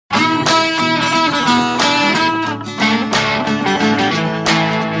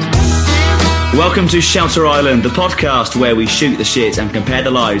Welcome to Shelter Island, the podcast where we shoot the shit and compare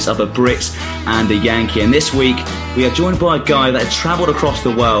the lives of a Brit and a Yankee. And this week, we are joined by a guy that had travelled across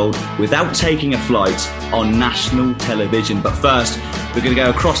the world without taking a flight on national television. But first, we're going to go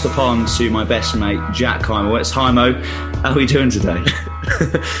across the pond to my best mate, Jack Hymo. It's Hymo. How are we doing today?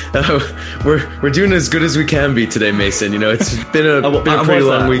 We're doing as good as we can be today, Mason. You know, it's been a pretty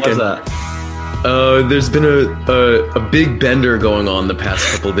long weekend. What's that? There's been a big bender going on the past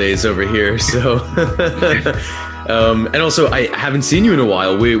couple days over here. So, and also I haven't seen you in a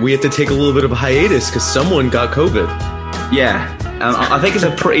while. We had to take a little bit of a hiatus because someone got COVID. Yeah, I think it's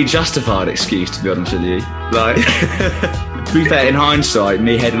a pretty justified excuse, to be honest with you. Like, to be fair, in hindsight,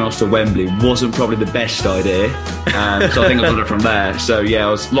 me heading off to Wembley wasn't probably the best idea. So I think I got it from there. So yeah,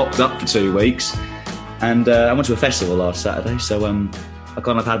 I was locked up for 2 weeks, and I went to a festival last Saturday. So I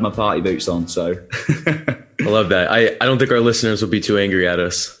kind of had my party boots on, so... I love that. I don't think our listeners will be too angry at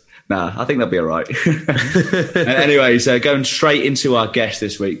us. Nah, I think they'll be all right. Anyway, so going straight into our guest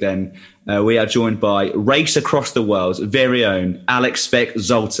this week then, we are joined by Race Across the World's very own Alex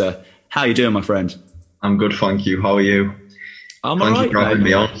Speck-Zolte. How are you doing, my friend? I'm good, thank you. How are you? I'm all right. Thank you for having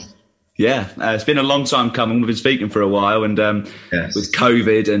me on. Yeah, it's been a long time coming. We've been speaking for a while, and yes. With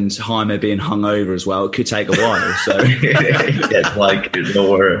COVID and Jaime being hungover as well, it could take a while. So it's like,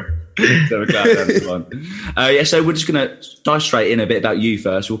 don't worry. So we're glad to have this one. So we're just going to dive straight in a bit about you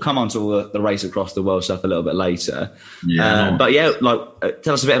first. We'll come on to all the Race Across the World stuff a little bit later. Yeah. But yeah,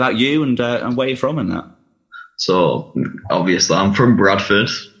 tell us a bit about you and where you're from and that. So obviously, I'm from Bradford.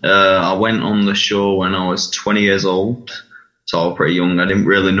 I went on the show when I was 20 years old. So I was pretty young. I didn't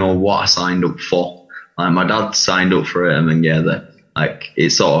really know what I signed up for. Like, my dad signed up for it, and then it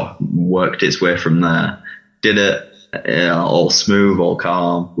sort of worked its way from there. Did it all smooth, all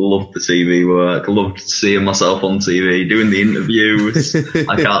calm. Loved the TV work. Loved seeing myself on TV, doing the interviews.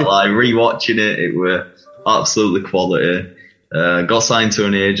 I can't lie, rewatching it. It were absolutely quality. Got signed to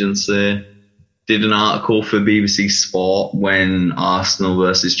an agency. Did an article for BBC Sport when Arsenal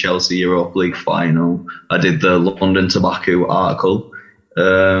versus Chelsea Europa League final. I did the London Tobacco article.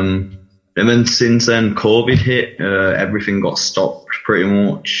 And then since then, COVID hit. Everything got stopped pretty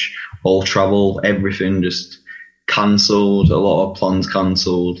much. All travel, everything just cancelled. A lot of plans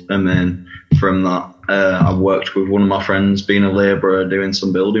cancelled. And then from that, I worked with one of my friends being a labourer doing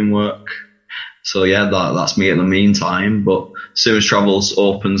some building work. So yeah, that's me in the meantime. But as soon as travels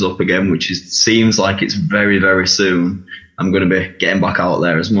opens up again, which seems like it's very, very soon, I'm going to be getting back out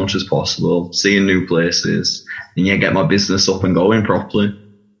there as much as possible, seeing new places, and yeah, get my business up and going properly.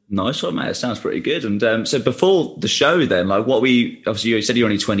 Nice one, mate. It sounds pretty good. And so before the show, then, obviously you said you're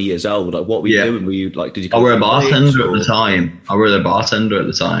only 20 years old. Like, what were you doing? Were you did you? I were a bartender at the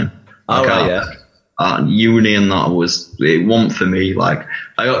time. Oh, right, yeah. At uni, and it wasn't for me. Like,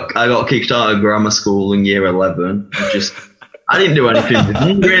 I got kicked out of grammar school in year 11. I didn't do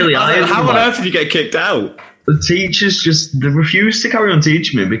anything really. How on earth did you get kicked out? The teachers they refused to carry on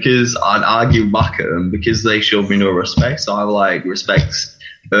teaching me because I'd argue back at them because they showed me no respect. So I like respect's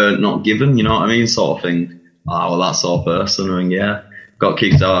not given, you know what I mean, sort of thing. Well, that sort of person, and yeah, got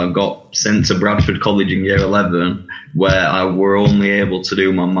kicked out and got sent to Bradford College in year 11, where I were only able to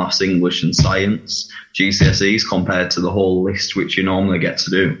do my maths, English and science GCSEs compared to the whole list which you normally get to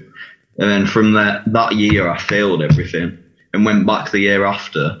do. And then from that year I failed everything and went back the year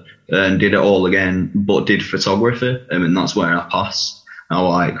after and did it all again, but did photography. I mean, that's where I passed. I was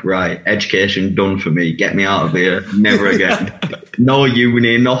like, right, education done for me. Get me out of here. Never again. No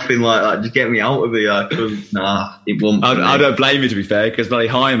uni, nothing like that. Just get me out of here. It won't. I don't blame you, to be fair, because bloody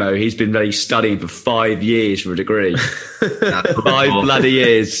Hymo, he's been studying for 5 years for a degree. 5 bloody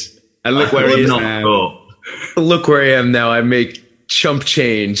years. And look where he is now. Look where I am now. I make chump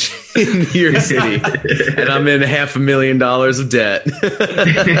change in New York City, and I'm in $500,000 of debt.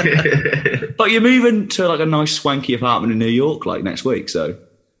 But you're moving to a nice swanky apartment in New York next week, so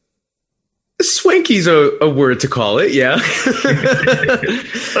swanky's a word to call it, yeah.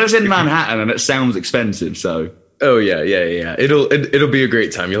 Well, it's in Manhattan and it sounds expensive, so. Oh yeah. It'll be a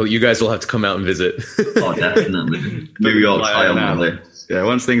great time. You guys will have to come out and visit. Oh, definitely. New York's high on my list. Yeah,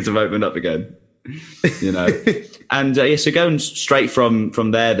 once things have opened up again. You know. And so going straight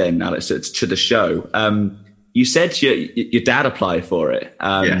from there then, Alex, to the show, you said your dad applied for it.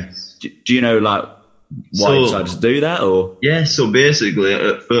 Yes. Do you know why you decided to do that, or? Yeah, so basically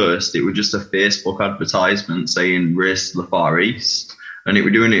at first it was just a Facebook advertisement saying Race to the Far East, and it were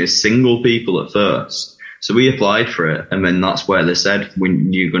doing it as single people at first. So we applied for it, and then that's where they said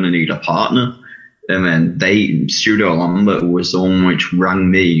when you're going to need a partner. And then Studio Lambert was the one which rang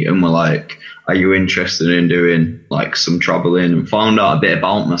me and were like, are you interested in doing some traveling, and found out a bit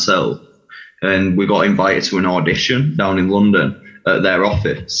about myself. and we got invited to an audition down in London at their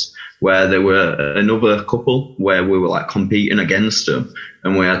office, where there were another couple where we were like competing against them,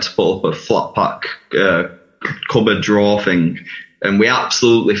 and we had to put up a flat pack cupboard drawer thing, and we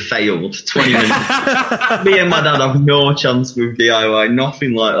absolutely failed. 20 minutes. Me and my dad have no chance with DIY,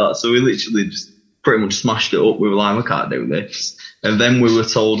 nothing like that. So we literally just pretty much smashed it up. We were like, I can't do this. And then we were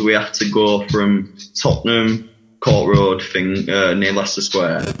told we had to go from Tottenham Court Road thing near Leicester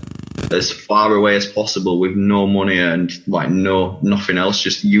Square as far away as possible with no money and like nothing else,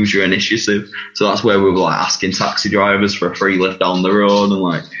 just use your initiative. So that's where we were like asking taxi drivers for a free lift down the road and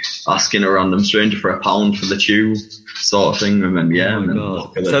like asking a random stranger for £1 for the tube sort of thing. And then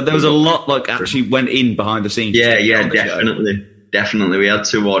so there was a lot like actually went in behind the scenes. Yeah, definitely. We had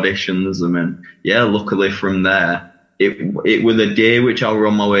 2 auditions, and then luckily from there it was a day which I were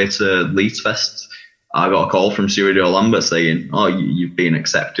on my way to Leeds Fest. I got a call from Studio Lambert saying, "Oh, you've been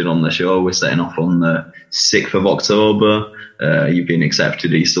accepted on the show. We're setting off on the 6th of October. You've been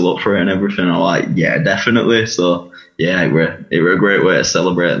accepted. Are you still up for it and everything?" I'm like, "Yeah, definitely." So yeah, it were a great way to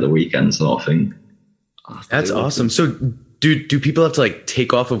celebrate the weekend sort of thing. That's awesome. So do people have to like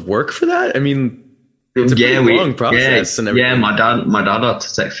take off of work for that? I mean, it's a pretty long process and everything. Yeah, my dad had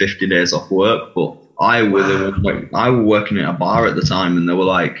to take 50 days off work, but I was working at a bar at the time, and they were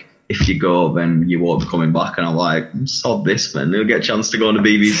like, if you go, then you won't be coming back. And I'm like, sod this, man. You'll get a chance to go on the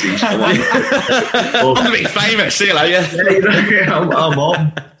BBC show. I'm going to be famous. See you later. I'm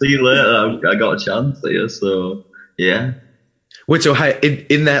on. See you later. I got a chance here. So, yeah. Wait, so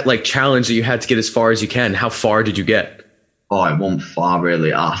in that like challenge that you had to get as far as you can, how far did you get? Oh, it wasn't far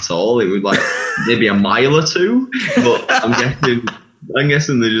really at all. It was like maybe a mile or 2. But I'm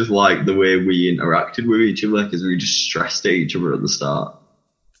guessing they just like the way we interacted with each other, because we just stressed at each other at the start.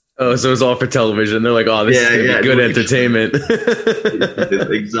 Oh, so it's all for television. They're like, oh, this is going to be good entertainment.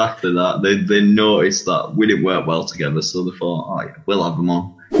 Exactly that. They noticed that we didn't work well together, so they thought, oh, yeah, we'll have them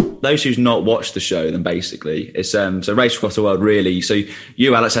on. Those who's not watched the show, then basically it's so Race Across the World, really. So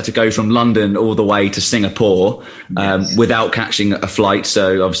you, Alex, had to go from London all the way to Singapore without catching a flight.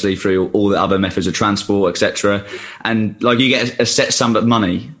 So obviously through all the other methods of transport, etc. And like you get a set sum of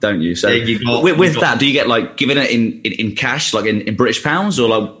money, don't you? So with that, do you get like given it in cash, like in British pounds, or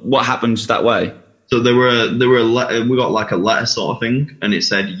like what happens that way? So we got like a letter sort of thing, and it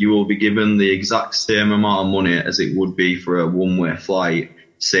said you will be given the exact same amount of money as it would be for a one-way flight.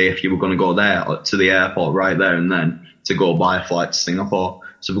 Say if you were going to go there to the airport right there and then to go buy a flight to Singapore.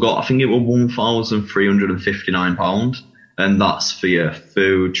 So we got, I think it was £1,359, and that's for your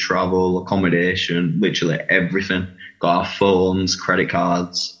food, travel, accommodation, literally everything. Got our phones, credit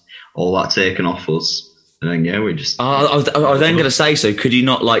cards, all that taken off us. And then we just. I was then going to say, so could you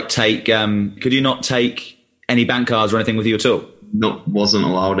not like take any bank cards or anything with you at all? No, wasn't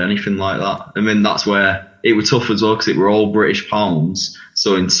allowed anything like that. I mean, that's where it was tough as well, because it were all British pounds.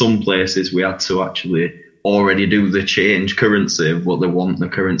 So in some places we had to actually already do the change currency of what they want the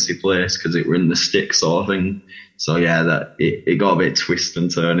currency place, because it were in the stick sort of thing. So yeah, that it got a bit twist and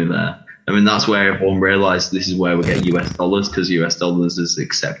turny there. I mean, that's where everyone realised this is where we get US dollars, because US dollars is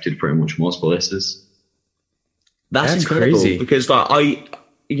accepted pretty much most places. That's incredible, crazy. Because like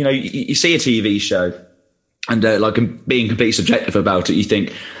you see a TV show, and like being completely subjective about it, you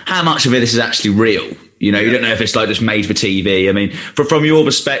think, how much of this is actually real? You don't know if it's like just made for TV. I mean, from your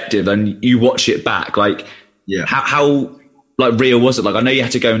perspective, and you watch it back, like, how like real was it? Like, I know you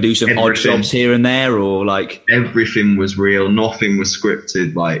had to go and do some odd jobs here and there, or like everything was real. Nothing was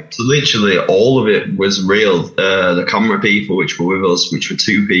scripted. Like, so literally all of it was real. The camera people, which were with us, which were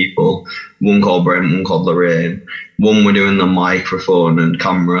 2 people, one called Brent, one called Lorraine. One were doing the microphone and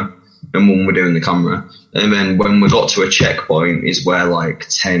camera, and one were doing the camera. And then when we got to a checkpoint is where like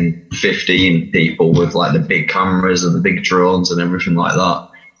 10, 15 people with like the big cameras and the big drones and everything like that.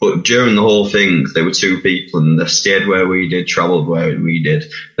 But during the whole thing, there were 2 people, and they stayed where we did, travelled where we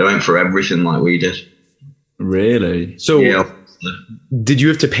did. They went for everything like we did. Really? So did you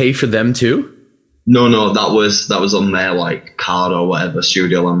have to pay for them too? No, that was on their like card or whatever,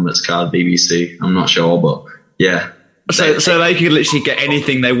 Studio Lambert's card, BBC. I'm not sure, but yeah. So they could literally get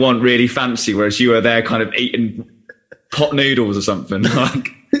anything they want really fancy, whereas you were there kind of eating pot noodles or something. Like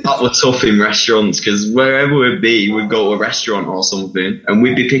that was tough in restaurants, because wherever we'd be, we'd go to a restaurant or something, and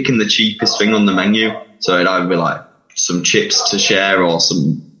we'd be picking the cheapest thing on the menu. So it'd either be like some chips to share or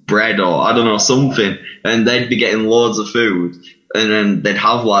some bread or I don't know, something, and they'd be getting loads of food. And then they'd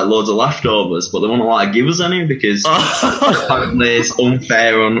have like loads of leftovers, but they wouldn't like give us any, because apparently it's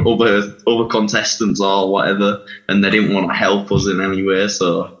unfair on other contestants or whatever, and they didn't want to help us in any way.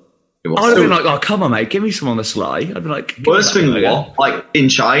 So It was I'd have so been like, oh, come on, mate, give me some on the sly. I'd be like, give me worst that thing again. was, like in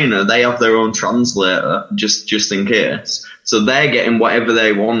China, they have their own translator just in case. So they're getting whatever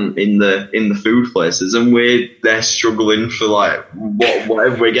they want in the food places, and they're struggling for like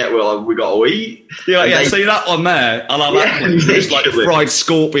whatever we get. We're like, we got to eat. Yeah, And yeah. they- See that one there? I'll have Yeah, that one. It's like literally. fried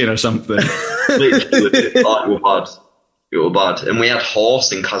scorpion or something. Literally, like, it was bad. And we had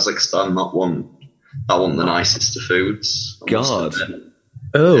horse in Kazakhstan. That one the nicest of foods. I must God. admit.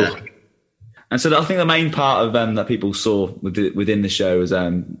 Oh. Yeah. And so I think the main part of that people saw within the show was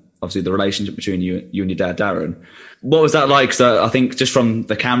obviously the relationship between you and your dad, Darren. What was that like? So I think just from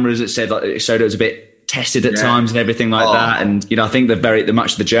the cameras, it showed it was a bit tested at times and everything like that. And I think the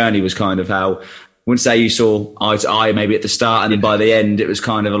much of the journey was kind of how I wouldn't say you saw eye to eye maybe at the start, and then by the end it was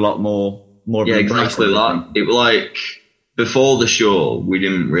kind of a lot more. Yeah, exactly that. It was like before the show, we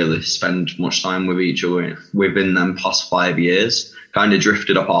didn't really spend much time with each other. Within them past 5 years, kind of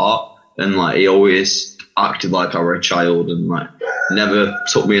drifted apart. And like he always acted like I were a child, and like never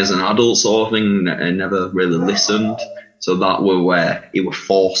took me as an adult sort of thing, and never really listened. So that were where he was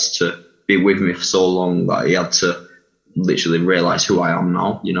forced to be with me for so long that he had to literally realise who I am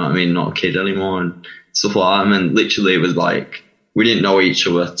now. You know what I mean? Not a kid anymore and stuff like that. And literally it was like we didn't know each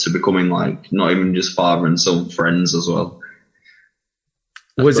other to becoming like not even just father and son friends as well.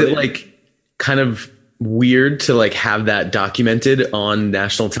 Was it like kind of weird to like have that documented on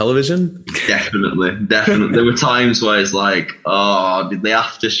national television? Definitely. There were times where it's like, oh, did they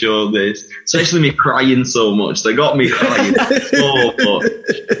have to show this? Especially me crying so much. They got me crying so much.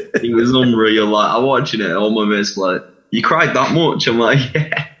 It was unreal. Like I'm watching it, all my mates were like, you cried that much? I'm like,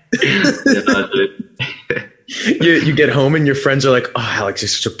 yeah. Yeah, I did. You get home and your friends are like, oh, Alex, you're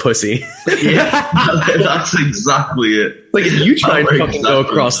such a pussy. Yeah, that's exactly it. Like if you try and fucking go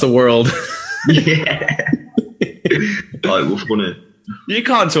across the world. Yeah. Like, we're funny. You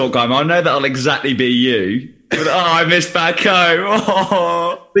can't talk, Guy. I know that'll exactly be you. But, I missed back home.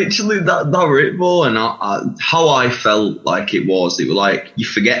 Oh. Literally, that were it, bro. And how I felt like it was like, you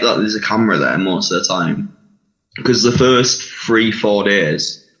forget that there's a camera there most of the time. Because the first 3-4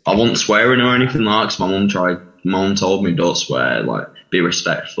 days, I wasn't swearing or anything like that, 'cause my mum told me, don't swear, like, be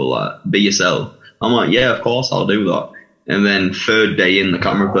respectful, like, be yourself. I'm like, yeah, of course, I'll do that. And then third day in, the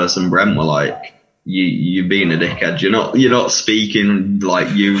camera person, Brent, were like, you're being a dickhead. You're not speaking like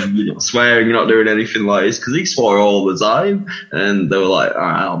you're not swearing, you're not doing anything like this, because he swore all the time. And they were like, all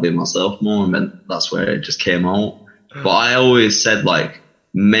right, I'll be myself more. And then that's where it just came out. But I always said, like,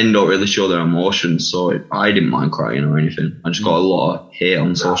 men don't really show their emotions, so I didn't mind crying or anything. I just got a lot of hate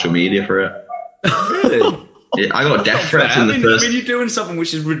on social media for it. Really? I got death threats in the first. I mean, you're doing something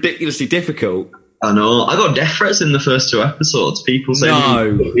which is ridiculously difficult. I know. I got death threats in the first 2 episodes. People said,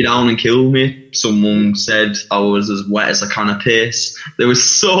 put me down and kill me. Someone said I was as wet as a can of piss. There was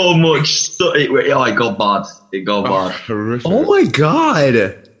so much stuff. It got bad. It got bad. Horrific. Oh my God.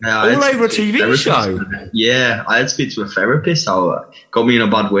 Yeah, All over a TV show. Yeah, I had to speak to a therapist. How it got me in a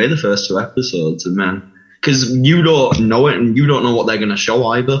bad way the first 2 episodes. And man, because you don't know it and you don't know what they're going to show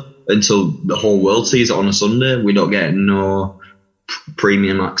either until the whole world sees it on a Sunday. We don't get no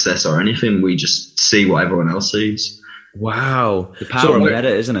premium access or anything. We just see what everyone else sees. Wow. The power of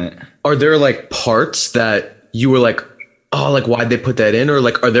edit, isn't it? Are there like parts that you were like, oh, like why'd they put that in? Or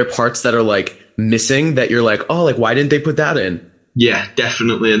like, are there parts that are like missing that you're like, oh, like why didn't they put that in? Yeah,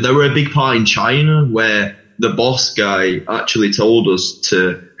 definitely. There were a big part in China where the boss guy actually told us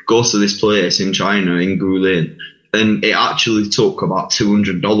to go to this place in China, in Guilin, and it actually took about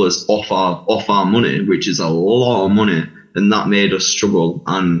 $200 off our money, which is a lot of money, and that made us struggle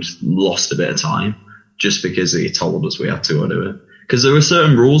and lost a bit of time just because he told us we had to do it. Because there were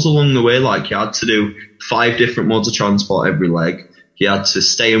certain rules along the way, like you had to do 5 different modes of transport every leg. You had to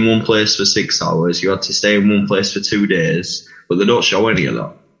stay in one place for 6 hours. You had to stay in one place for 2 days. But they don't show any of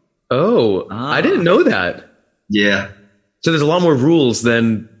that. Oh, I didn't know that. Yeah. So there's a lot more rules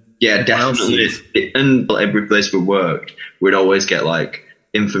than... Yeah, definitely. And every place we worked, we'd always get like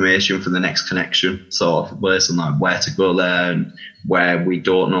information for the next connection sort of place, and like where to go there, and where we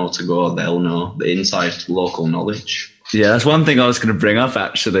don't know to go, they'll know the inside local knowledge. Yeah, that's one thing I was going to bring up,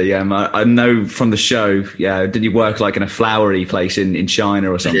 actually. I know from the show, did you work like in a flowery place in China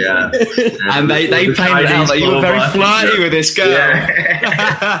or something? Yeah. And they painted out that you were very flirty with this girl.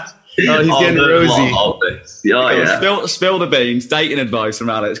 Yeah. Oh, he's getting rosy. Yeah. Spill the beans. Dating advice from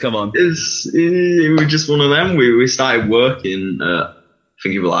Alex. Come on. It was just one of them. We started working I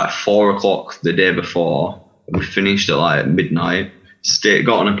think it was like 4 o'clock the day before. We finished at like midnight.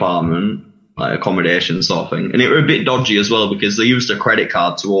 Got an apartment, like accommodation sort of thing. And it were a bit dodgy as well because they used a credit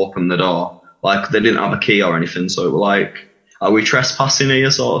card to open the door. Like they didn't have a key or anything. So it was like, are we trespassing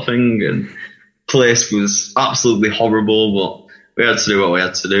here sort of thing? And place was absolutely horrible, but we had to do what we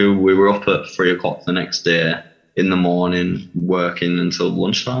had to do. We were up at 3:00 the next day in the morning, working until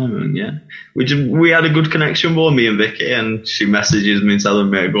lunchtime, and yeah, we had a good connection, both me and Vicky, and she messages me telling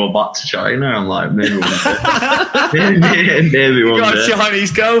me to go back to China. I'm like, maybe one day. maybe one You got day. a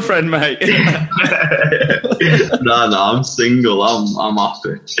Chinese girlfriend, mate. No, I'm single. I'm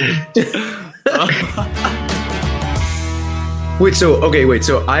happy.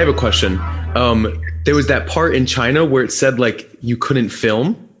 So I have a question. There was that part in China where it said like you couldn't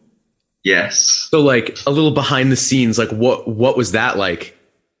film. Yes. So like a little behind the scenes, like what was that like?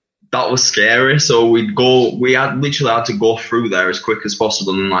 That was scary. So we had literally had to go through there as quick as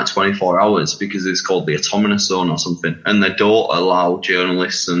possible in like 24 hours because it's called the autonomous zone or something. And they don't allow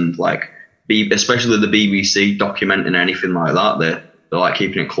journalists and like, especially the BBC documenting anything like that. They're like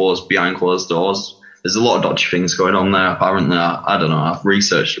keeping it closed behind closed doors. There's a lot of dodgy things going on there. Apparently, I don't know. I've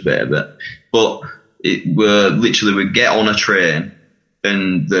researched a bit of it, but we'd get on a train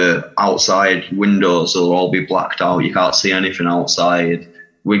and the outside windows will all be blacked out. You can't see anything outside.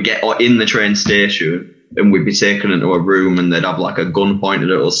 We'd get in the train station and we'd be taken into a room and they'd have like a gun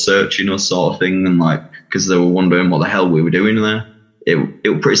pointed at us, searching us sort of thing. And like, cause they were wondering what the hell we were doing there. It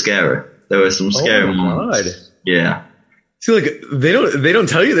was pretty scary. There were some scary moments. Yeah. See, like they don't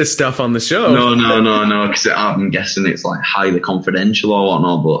tell you this stuff on the show. No. Cause I'm guessing it's like highly confidential or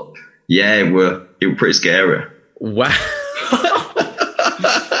whatnot, but yeah, it were pretty scary. Wow.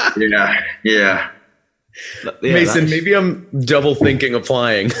 Yeah. Mason, maybe I'm double thinking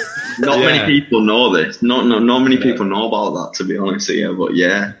applying. Not many people know this. Not many people know about that, to be honest with you. But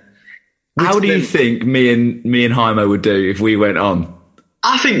yeah. How do you think me and Jaime would do if we went on?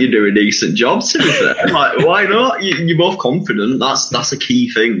 I think you do a decent job, to be fair. Like, why not? You're both confident. That's a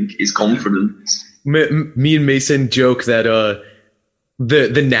key thing, is confidence. Me and Mason joke that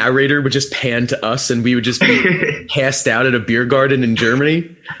the narrator would just pan to us and we would just be passed out at a beer garden in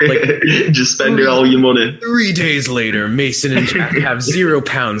Germany. Like, just spending all your money. 3 days later, Mason and Jack have 0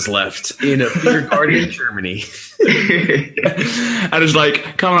 pounds left in a beer garden in Germany. And it's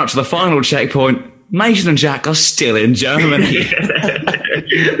like, coming up to the final checkpoint, Mason and Jack are still in Germany.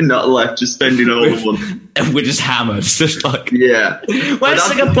 Not left, just spending all the money. And we're just hammered. Just like, yeah. Where's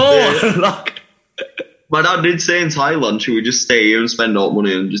Singapore? Like, my dad did say in Thailand, should we just stay here and spend all the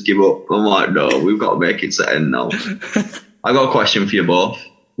money and just give up? I'm like, no, we've got to make it to end now. I got a question for you both.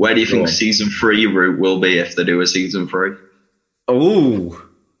 Where do you think season 3 route will be if they do a season 3? Oh.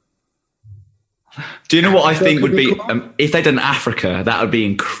 Do you know what I think would be, if they done Africa, that would be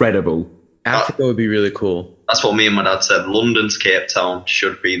incredible. Africa would be really cool. That's what me and my dad said. London to Cape Town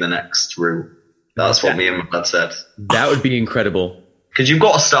should be the next route. That's what me and my dad said. That would be incredible. Because you've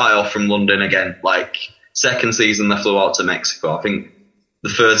got to start off from London again. Like, second season, they flew out to Mexico. I think the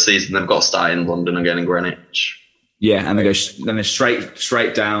third season, they've got to start in London again in Greenwich. Yeah, and they're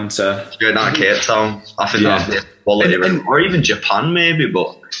straight down to Cape Town. I think that'd be a quality route. Or even Japan, maybe,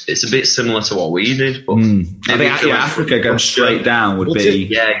 but it's a bit similar to what we did. But I think Africa going straight down would be...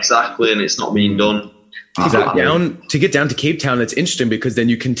 Yeah, exactly, and it's not being done. To get down to Cape Town, that's interesting because then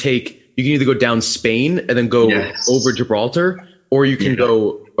you can either go down Spain and then go over Gibraltar, or you can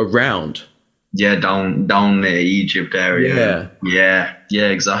go around. Yeah, down near Egypt area. Yeah,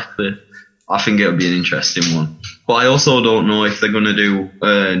 exactly. I think it'll be an interesting one. But I also don't know if they're going to do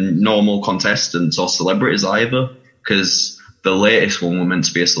normal contestants or celebrities either, because the latest one was meant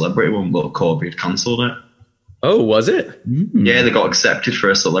to be a celebrity one, but COVID cancelled it. Oh, was it? Mm. Yeah, they got accepted for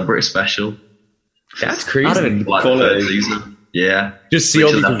a celebrity special. That's crazy. I didn't like third season. Yeah. Just see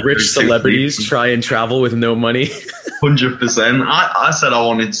all these rich celebrities try and travel with no money. 100%. I said I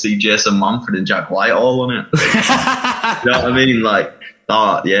wanted to see Jason Manford and Jack Whitehall on it. You know what I mean? Like,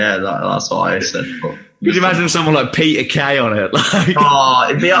 that's what I said. But could you imagine someone like Peter Kay on it? Like,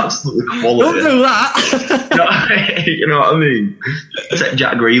 it'd be absolutely quality. Don't do that. You know what I mean? Take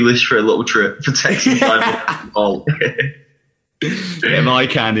Jack Grealish for a little trip for Texas time. Get my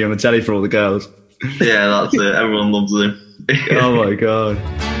candy on the telly for all the girls. Yeah, that's it. Everyone loves him. Oh my god.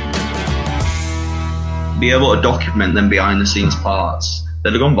 Be able to document them behind the scenes parts.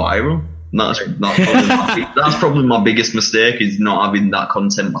 They'd have gone viral. That's probably my biggest mistake, is not having that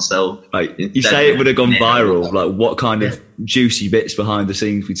content myself. Like, you say it would have gone viral. Like, what kind of juicy bits behind the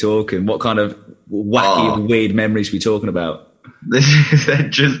scenes we talking? What kind of wacky and weird memories we talking about? There's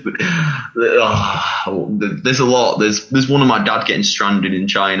a lot. There's one of my dad getting stranded in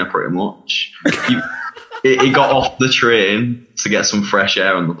China, pretty much. He got off the train to get some fresh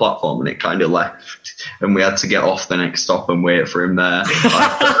air on the platform, and it kind of left, and we had to get off the next stop and wait for him there.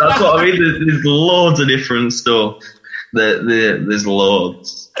 That's what I mean. There's loads of different stuff. There's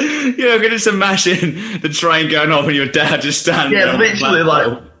loads. Yeah, I can just imagine the train going off and your dad just standing there. Yeah, literally,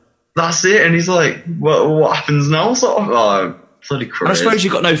 like, that's it. And he's like, what happens now? Sort of, oh, bloody crazy. I suppose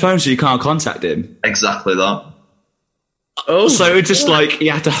you've got no phone, so you can't contact him. Exactly that. Oh, so it's just like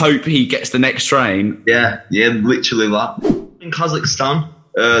you have to hope he gets the next train. Yeah, literally that. In Kazakhstan,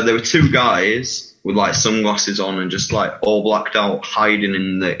 there were two guys with like sunglasses on and just like all blacked out, hiding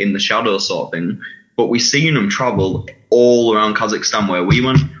in the shadows sort of thing. But we seen them travel all around Kazakhstan where we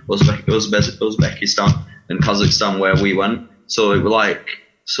went, Uzbekistan and Kazakhstan where we went. So it were like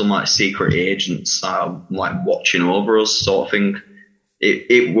some like secret agents like watching over us sort of thing.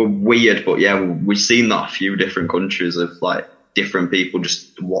 It were weird, but yeah, we've seen that a few different countries of like different people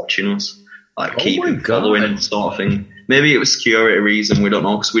just watching us, like keeping following and sort of thing. Maybe it was security reason, we don't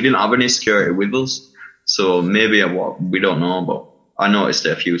know, because we didn't have any security with us. So maybe we don't know, but I noticed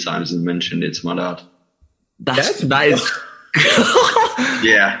it a few times and mentioned it to my dad. That is.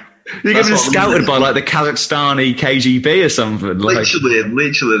 Yeah. You're getting scouted by like the Kazakhstani KGB or something. Like.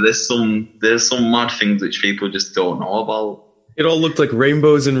 Literally, there's some mad things which people just don't know about. It all looked like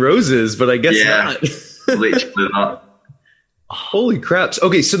rainbows and roses, but I guess not. Literally not. Holy craps.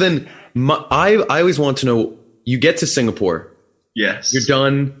 Okay, so then I always want to know, you get to Singapore. Yes. You're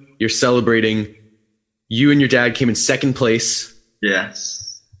done. You're celebrating. You and your dad came in second place.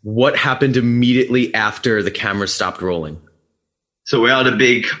 Yes. What happened immediately after the camera stopped rolling? So we had a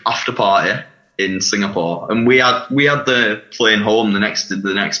big after party in Singapore, and we had the plane home the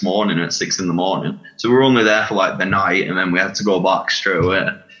next morning at 6 a.m. So we were only there for like the night, and then we had to go back straight away.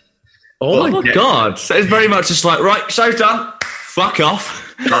 Oh my God! So it's very much just like, right, show's done. Fuck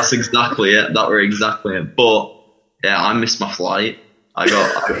off. That's exactly it. That were exactly it. But yeah, I missed my flight. I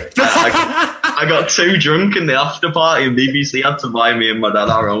got too drunk in the after party, and BBC had to buy me and my dad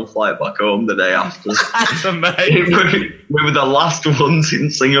our own flight back home the day after. That's amazing. We were the last ones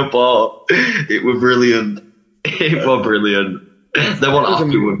in Singapore. It was brilliant. It was brilliant. They weren't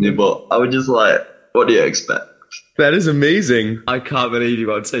happy with me, but I was just like, what do you expect? That is amazing. I can't believe you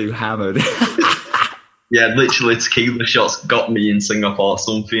got too hammered. Yeah, literally tequila shots got me in Singapore,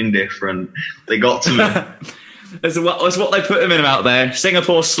 something different. They got to me. That's what they put him in out there.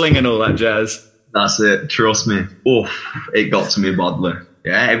 Singapore sling and all that jazz. That's it. Trust me. Oof, it got to me badly.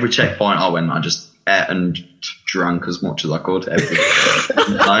 Yeah, every checkpoint I went, I just ate and drank as much as I could.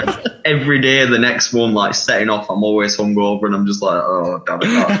 Every day, the next one, like setting off, I'm always hungover, and I'm just like, oh, damn it.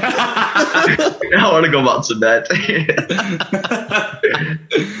 I want to go back to bed.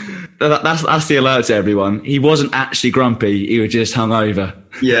 That's the alert to everyone. He wasn't actually grumpy. He was just hungover.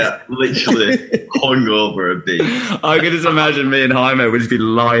 Yeah, literally hungover a bit. I can just imagine me and Jaime would just be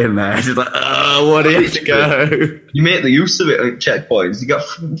lying there, just like, oh, what do you have to go? You make the use of it at checkpoints. You got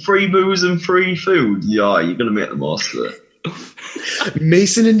free booze and free food. Yeah, you're going to make the most of it.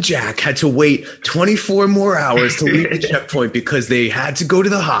 Mason and Jack had to wait 24 more hours to leave the checkpoint because they had to go to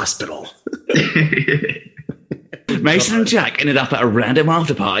the hospital. Mason and Jack ended up at a random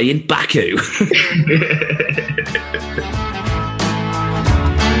after party in Baku.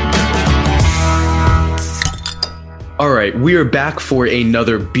 All right, we are back for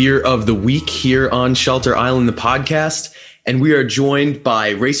another Beer of the Week here on Shelter Island, the podcast. And we are joined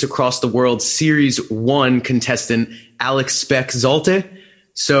by Race Across the World Series 1 contestant, Alex Speck-Zolte.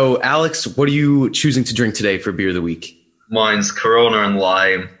 So, Alex, what are you choosing to drink today for Beer of the Week? Mine's Corona and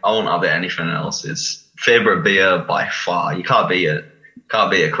lime. I won't have it anything else. It's favorite beer by far. You can't beat it. Can't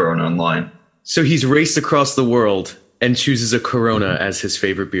beat a Corona and lime. So he's raced across the world and chooses a Corona as his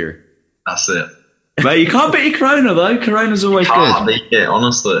favorite beer. That's it. But you can't beat your Corona, though. Corona's always good. Can't beat it,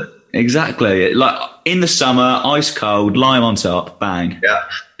 honestly. Exactly. Like in the summer, ice cold, lime on top, bang. Yeah,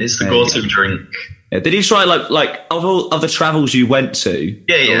 it's the go-to drink. Yeah. Did you try like of all of the travels you went to?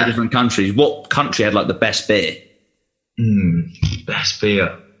 Yeah. All different countries. What country had like the best beer? Best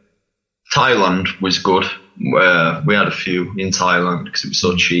beer. Thailand was good. We had a few in Thailand because it was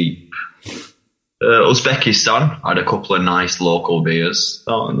so cheap. Uzbekistan had a couple of nice local beers.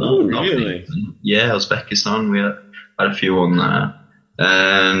 Really? Yeah, Uzbekistan, we had a few on there.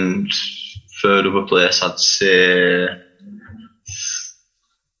 And third other place, I'd say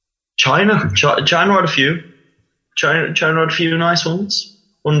China. China had a few. China had a few nice ones.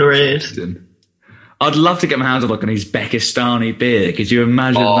 Underrated. I'd love to get my hands on like an Uzbekistani beer. Could you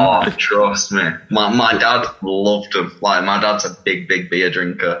imagine that? Oh, trust me. My dad loved them. Like, my dad's a big beer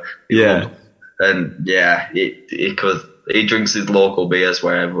drinker. Yeah. And yeah, he drinks his local beers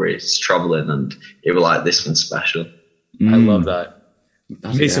wherever he's traveling, and he was like, this one's special. I love that.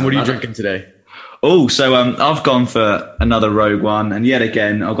 Mason, what are you drinking today? Oh, so I've gone for another rogue one, and yet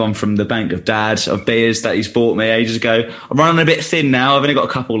again, I've gone from the bank of Dad of beers that he's bought me ages ago. I'm running a bit thin now. I've only got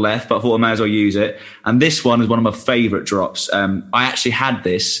a couple left, but I thought I may as well use it. And this one is one of my favourite drops. I actually had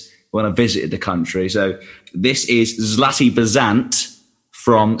this when I visited the country. So this is Zlatý Bazant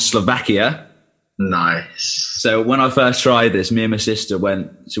from Slovakia. Nice. So when I first tried this, me and my sister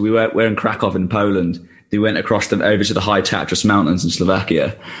went. So we're in Krakow in Poland. We went across them over to the High Tatras Mountains in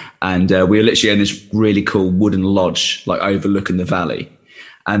Slovakia, and we were literally in this really cool wooden lodge, like overlooking the valley.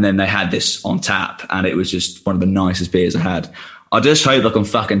 And then they had this on tap, and it was just one of the nicest beers I had. I just hope I can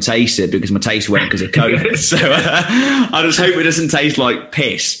fucking taste it because my taste went because of COVID. So I just hope it doesn't taste like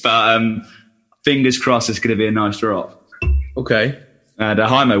piss. But fingers crossed, it's going to be a nice drop. Okay. And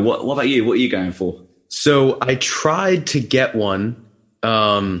Jaime, what about you? What are you going for? So I tried to get one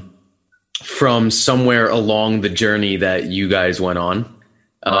from somewhere along the journey that you guys went on.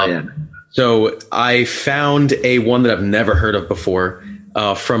 So I found a one that I've never heard of before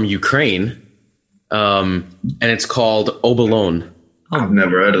from Ukraine, and it's called Obolon. I've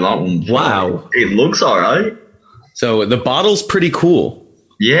never heard of that one before. Wow. It looks all right. So the bottle's pretty cool.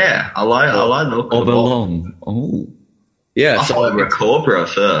 Yeah, I like the look of the bottle. Obolon. Oh. Yeah. I thought it was a Cobra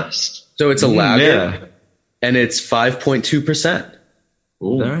first. So it's a lager, Yeah. and it's 5.2%.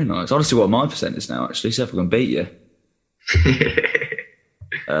 Ooh. Very nice. I want to see what my percent is now, actually. See if I can beat you.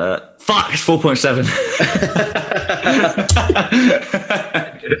 Fuck, it's 4.7.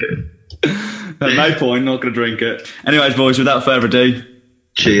 No point, not going to drink it. Anyways, boys, without further ado,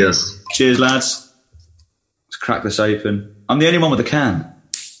 Cheers. cheers, lads. Let's crack this open. I'm the only one with a can.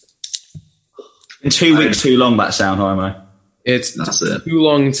 In 2 weeks too long, that sound, Jaime. It's That's it. too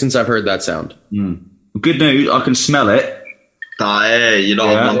long since I've heard that sound. Good news, I can smell it. Hey, you don't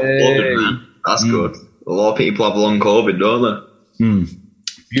have long COVID, man. That's good. A lot of people have long COVID, don't they?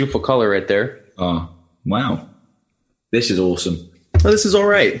 Beautiful color right there. Oh, wow. This is awesome. Oh, this is all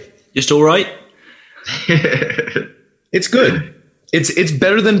right. Just all right? It's good. It's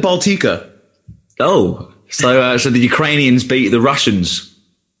better than Baltica. Oh, so the Ukrainians beat the Russians.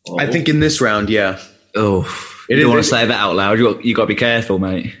 I think in this round, yeah. Oh, you don't want to say that out loud. You got to be careful,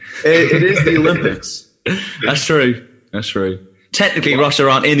 mate. It is the Olympics. That's true. That's true. Technically, Russia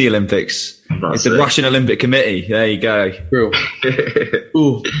aren't in the Olympics. It's the Russian Olympic Committee. There you go. True.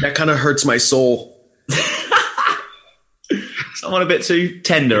 Ooh, that kind of hurts my soul. Someone a bit too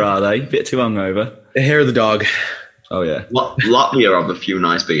tender, are they? A bit too hungover. The hair of the dog. Oh, yeah. Latvia have a few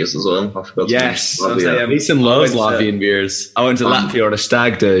nice beers as well. I forgot to Yes. mention Latvia. Mason loves Latvian beers. I went to Latvia on a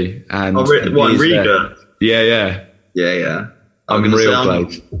stag do. And What, in Riga? Yeah. Yeah. I'm gonna real say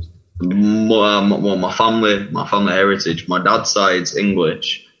place. my family heritage. My dad's side's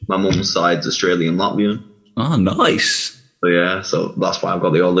English. My mum's side's Australian Latvian. Oh, nice. So yeah, so that's why I've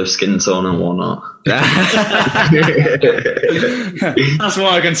got the olive skin tone and whatnot. That's why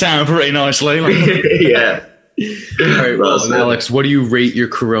I can sound pretty nicely. Yeah. All right, well, That's it. Alex, what do you rate your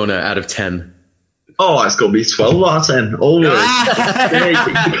Corona out of 10? Oh, it's gonna be 12 out of 10. Always. Yeah,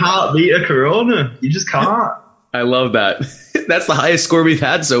 you can't beat a Corona. You just can't. I love that. That's the highest score we've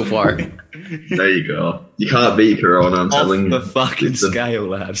had so far. There you go. You can't beat Corona. I'm Off telling you. the fucking It's the- scale,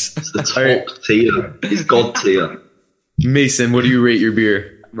 lads. It's the top tier. It's God tier. Mason, what do you rate your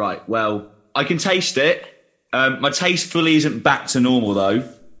beer? Right, well, I can taste it. My taste fully isn't back to normal, though.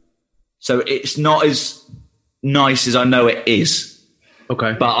 So it's not as nice as I know it is.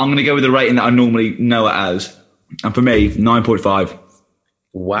 Okay. But I'm going to go with the rating that I normally know it as. And for me, 9.5.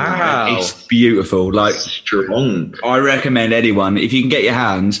 Wow. It's beautiful. Like, Strong. I recommend anyone, if you can get your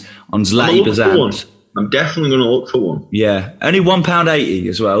hands on Zlatý Bazant. I'm definitely going to look for one. Yeah, only £1.80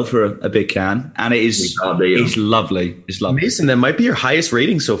 as well for a big can. And it is You can't beat 'em. it's lovely. It's lovely. Mason, that might be your highest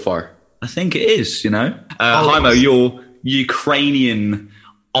rating so far. I think it is, you know. Jaimo, your Ukrainian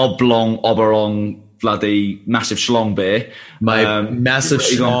oblong, bloody massive schlong beer. My massive what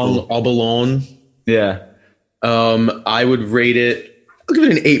are you going strong Obolon. Yeah. I would rate it. I'll give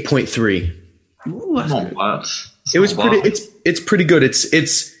it an 8.3. Ooh, that's Not good. bad. It was pretty. It's pretty good.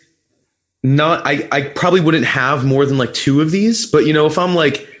 It's not. I probably wouldn't have more than like 2 of these, but you know, if I'm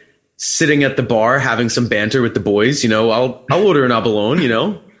like sitting at the bar having some banter with the boys, you know, I'll order an Obolon. You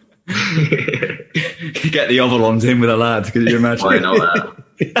know. Get the ovolons in with the lads, could you imagine? Why not?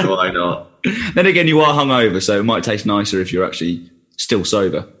 Why not? Then again, you are hungover, so it might taste nicer if you're actually still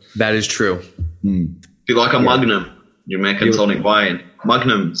sober. That is true. If you like a Magnum, you make a tonic wine.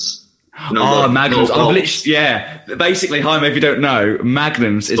 Magnums. You know, Oh, the- Magnums. the- I've literally, Basically, Jaime, if you don't know,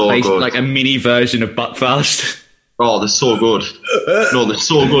 Magnums is So basically good. like a mini version of Buckfast. Oh, they're so good. No, they're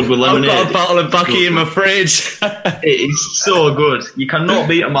so good with lemonade. I've got a bottle of Bucky in my fridge. It is so good. You cannot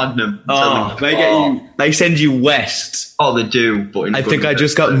beat a Magnum. Oh, they send you west. Oh, they do. But I think I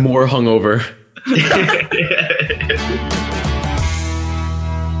just got more hungover.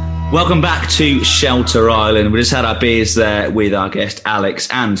 Welcome back to Shelter Island. We just had our beers there with our guest Alex,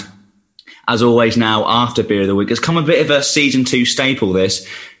 and as always now after Beer of the Week, it's come a bit of a season 2 staple this.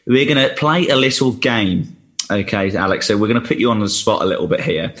 We're going to play a little game. Okay, Alex, so we're going to put you on the spot a little bit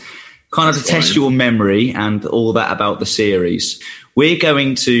here, kind of to test your memory and all that about the series. We're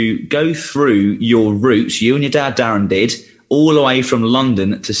going to go through your routes, you and your dad Darren did, all the way from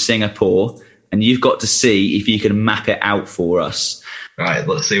London to Singapore, and you've got to see if you can map it out for us. Right,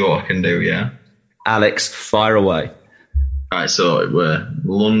 let's see what I can do, yeah? Alex, fire away. Right, so we're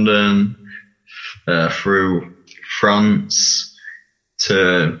London, through France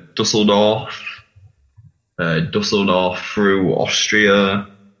to Dusseldorf, through Austria.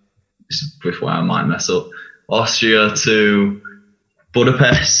 This is where I might mess up. Austria to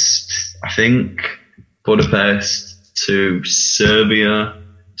Budapest, I think. Budapest to Serbia.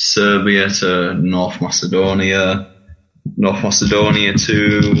 Serbia to North Macedonia. North Macedonia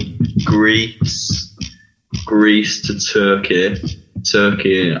to Greece. Greece to Turkey.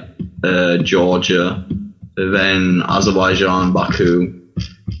 Turkey, Georgia. Then Azerbaijan, Baku.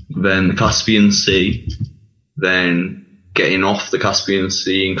 Then the Caspian Sea. Then getting off the Caspian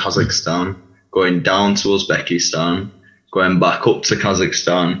Sea in Kazakhstan, going down to Uzbekistan, going back up to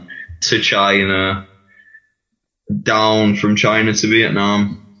Kazakhstan, to China, down from China to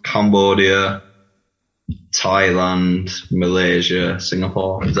Vietnam, Cambodia, Thailand, Malaysia,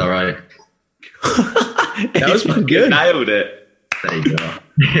 Singapore. Is that right? That was pretty good. Nailed it. There you go.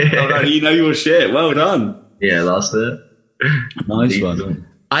 Oh, no, you know your shit. Well done. Yeah, that's it. Nice one.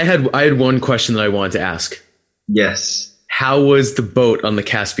 I had one question that I wanted to ask. Yes. How was the boat on the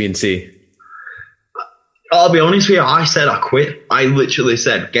Caspian Sea? I'll be honest with you, I said I quit. I literally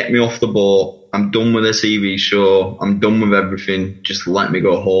said, get me off the boat. I'm done with the TV show. I'm done with everything. Just let me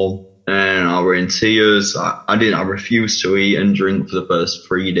go home. And I were in tears. I refused to eat and drink for the first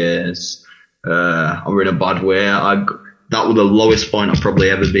 3 days. I were in a bad way. That was the lowest point I've probably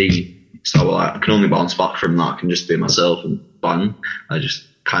ever been. So I can only bounce back from that. I can just be myself and bang. I just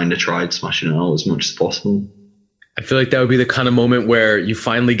kind of tried smashing it out as much as possible. I feel like that would be the kind of moment where you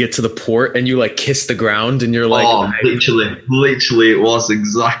finally get to the port and you like kiss the ground and you're like, literally, it was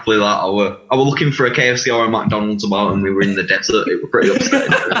exactly that. I were looking for a KFC or a McDonald's about, and we were in the desert. It was pretty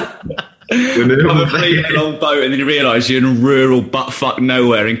upsetting. We moved a long boat, and then you realise you're in rural buttfuck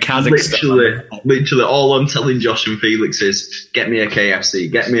nowhere in Kazakhstan. Literally, all I'm telling Josh and Felix is, get me a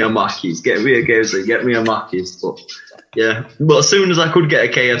KFC, get me a Mackey's, get me a KFC, get me a Mackey's. But yeah, but as soon as I could get a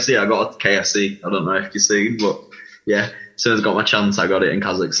KFC, I got a KFC. I don't know if you see, but yeah, as soon as I got my chance, I got it in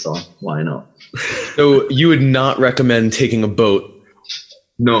Kazakhstan. Why not? So you would not recommend taking a boat?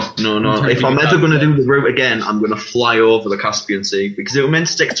 No. If I'm ever going to do the route again, I'm going to fly over the Caspian Sea, because it was meant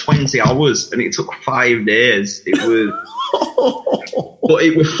to take 20 hours and it took 5 days. It was, but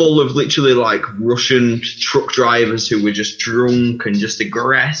it was full of literally like Russian truck drivers who were just drunk and just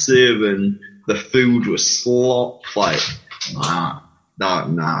aggressive, and the food was slop. Like, nah.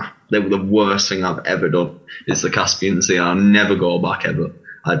 They were the worst thing I've ever done. It's the Caspian Sea. I'll never go back ever.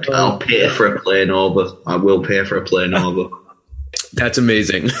 I'll pay for a plane over. I will pay for a plane over. That's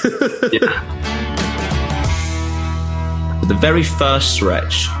amazing. Yeah. The very first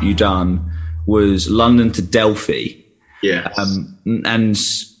stretch you done was London to Delphi. Yeah. And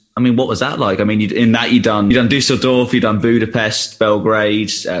I mean, what was that like? I mean, you done Dusseldorf, you done Budapest, Belgrade,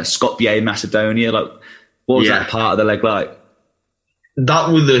 Skopje, Macedonia. Like, what was that part of the leg like? That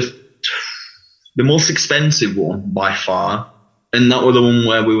was the most expensive one by far, and that was the one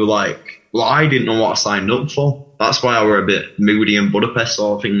where we were like, well, I didn't know what I signed up for. That's why I were a bit moody in Budapest,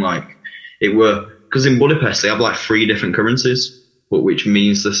 sort of thing. Like, it were, because in Budapest they have like 3 different currencies, but which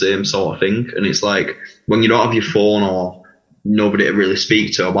means the same sort of thing. And it's like, when you don't have your phone or nobody to really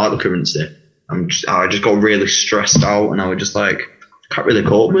speak to about the currency, I just got really stressed out, and I was just like, I can't really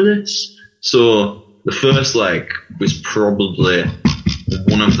cope with this. So the first leg was probably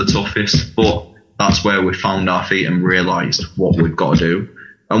one of the toughest, but that's where we found our feet and realised what we've got to do.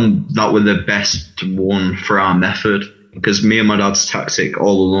 And that was the best one for our method, because me and my dad's tactic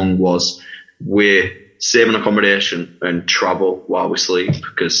all along was we're saving accommodation and travel while we sleep,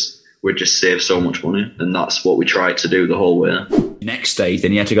 because we just save so much money, and that's what we tried to do the whole way. Next stage,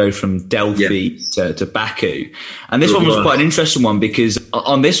 then you had to go from Delphi to Baku. And this one was quite an interesting one, because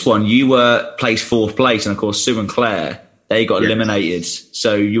on this one you were placed 4th place, and of course Sue and Claire, they got eliminated.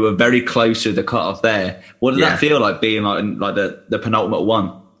 So you were very close to the cut-off there. What did that feel like, being like in like the penultimate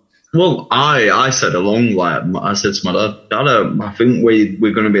one? Well, I said along, like, I said to my dad, I think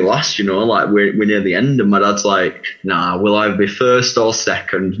we're going to be last, you know, like we're near the end. And my dad's like, nah, we'll either be first or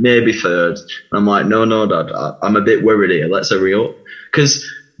second, maybe third. And I'm like, no, Dad, I'm a bit worried here. Let's hurry up. Because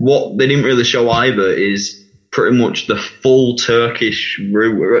what they didn't really show either is pretty much the full Turkish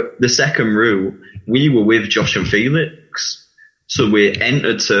route. The second route, we were with Josh and Felix. So we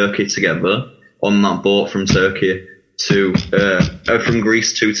entered Turkey together on that boat from Turkey from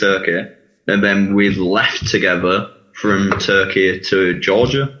Greece to Turkey, and then we left together from Turkey to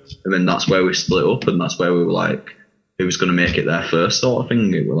Georgia, and then that's where we split up, and that's where we were like, who was going to make it there first, sort of thing.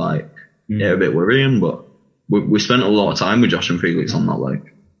 We were like, a bit worrying, but we spent a lot of time with Josh and Felix on that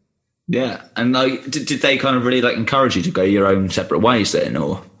leg. Yeah, and like, did they kind of really like encourage you to go your own separate ways then,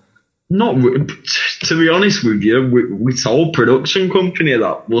 or? Not, to be honest with you, we told production company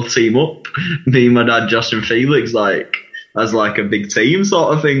that we'll team up, me, my dad, Josh and Felix, like, as like a big team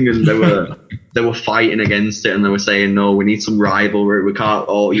sort of thing, and they were fighting against it, and they were saying, no, we need some rivalry, you can't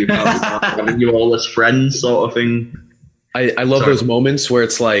having you all as friends sort of thing. I love those moments where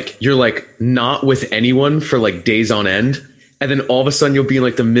it's like, you're like not with anyone for like days on end, and then all of a sudden you'll be in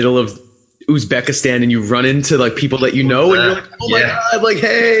like the middle of Uzbekistan and you run into like people that you know, and you're like, oh my God, like,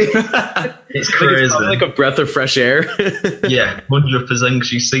 hey. It's crazy. It's like a breath of fresh air. Yeah, 100%,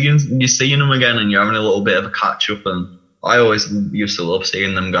 because you're seeing them again and you're having a little bit of a catch up. And I always used to love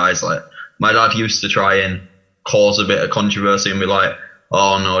seeing them guys. Like, my dad used to try and cause a bit of controversy and be like,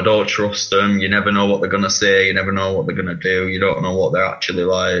 oh no, don't trust them, you never know what they're gonna say, you never know what they're gonna do, you don't know what they're actually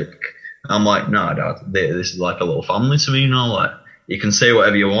like. I'm like, nah, Dad, this is like a little family to me, you know, like, you can say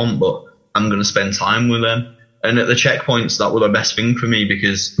whatever you want, but I'm going to spend time with them. And at the checkpoints, that were the best thing for me,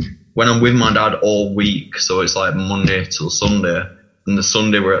 because when I'm with my dad all week, so it's like Monday till Sunday, and the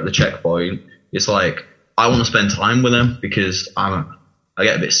Sunday we're at the checkpoint, it's like, I want to spend time with them, because I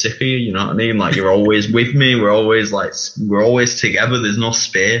get a bit sick of you, you know what I mean? Like, you're always with me, we're always together, there's no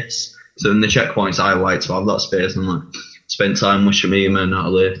space. So in the checkpoints, I like to have that space, and like, spent time with Shamima,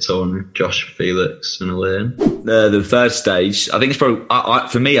 Natalie, Tony, Josh, Felix, and Elaine. The third stage, I think it's probably,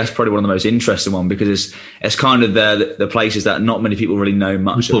 for me, that's probably one of the most interesting one, because it's kind of the places that not many people really know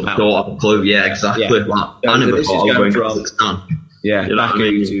much about. Don't have a clue. Yeah, exactly. Yeah. Like, I never thought I was going to Kazakhstan. Yeah, you know back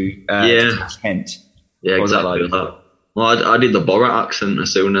into Kent. Yeah, what exactly. Was that like? Well, I did the Borat accent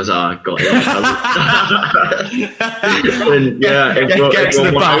as soon as I got in. And yeah, get to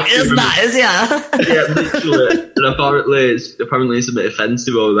the back. It's nice, yeah. Yeah, literally. And apparently it's a bit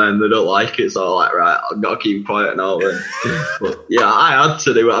offensive over there, and they don't like it. So I'm like, right, I've got to keep quiet now. But yeah, I had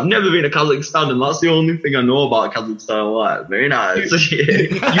to do it. I've never been to Kazakhstan, and that's the only thing I know about Kazakhstan. I'm like, very nice.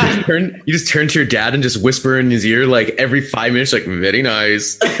 You just turn to your dad and just whisper in his ear like every 5 minutes, like, very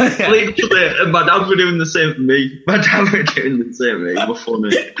nice. Literally, and my dad was doing the same for me. My dad was doing the same. It was funny.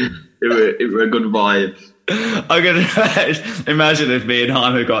 It was a good vibe. I can imagine if me and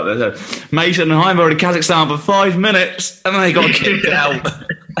Jaime got there. So, Mason and Jaime were in Kazakhstan for 5 minutes, and then they got kicked out.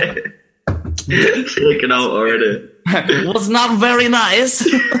 Taken out already. Was not very nice.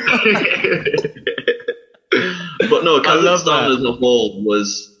 But no, Kazakhstan as a whole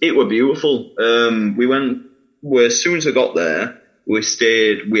was beautiful. As soon as I got there,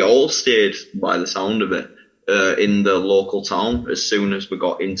 we all stayed by the sound of it, in the local town as soon as we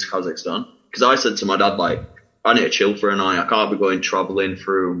got into Kazakhstan. Because I said to my dad, like, I need to chill for a night. I can't be going travelling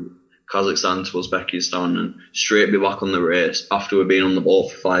through Kazakhstan to Uzbekistan and straight be back on the race after we've been on the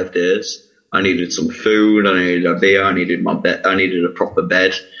boat for 5 days. I needed some food, I needed a beer, I needed my bed, I needed a proper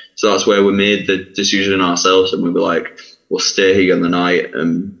bed. So that's where we made the decision ourselves, and we were like, we'll stay here in the night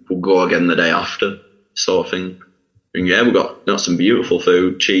and we'll go again the day after, sort of thing. And yeah, we got some beautiful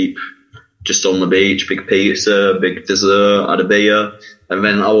food, cheap, just on the beach, big pizza, big dessert, had a beer. And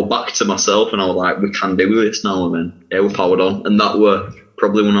then I was back to myself and I was like, we can do this now. And then, yeah, we powered on. And that were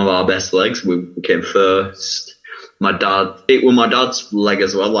probably one of our best legs. We came first. It was my dad's leg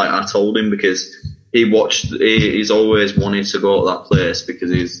as well. Like, I told him, because he's always wanted to go to that place,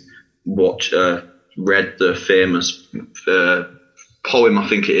 because he's read the famous poem, I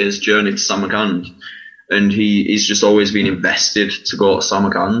think it is, Journey to Samarkand. And he's just always been invested to go to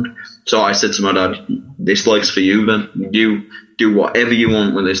Samarkand. So I said to my dad, this leg's for you then. You do whatever you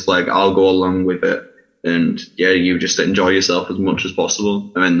want with this leg. I'll go along with it. And yeah, you just enjoy yourself as much as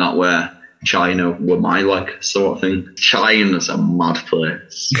possible. And then that where China were my leg, sort of thing. China's a mad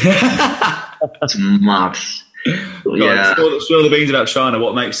place. It's mad. Yeah. Spill the beans about China.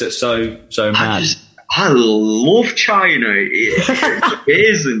 What makes it so mad? I love China. It's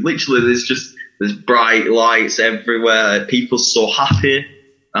amazing. Literally, There's bright lights everywhere. People so happy.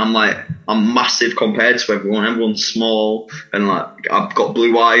 I'm massive compared to everyone. Everyone's small, and like I've got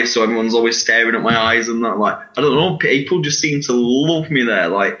blue eyes, so everyone's always staring at my eyes and that. Like I don't know, people just seem to love me there.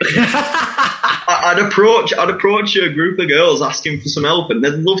 Like I'd approach a group of girls asking for some help, and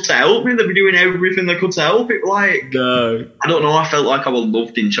they'd love to help me. They'd be doing everything they could to help it. Like No. I don't know. I felt like I was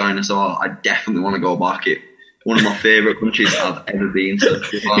loved in China, so I definitely want to go back. It's one of my favourite countries I've ever been to.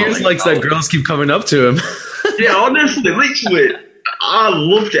 He just likes that girls keep coming up to him. Yeah, honestly, literally. I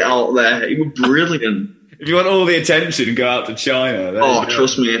loved it out there. It was brilliant. If you want all the attention, go out to China.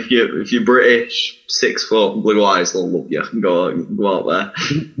 Trust me, if you're British, 6 foot, blue eyes, they'll love you. Go out there.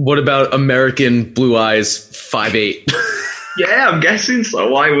 What about American blue eyes, 5'8"? Yeah, I'm guessing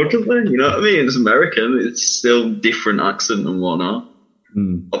so. Why wouldn't they? You know what I mean? It's American. It's still different accent and whatnot.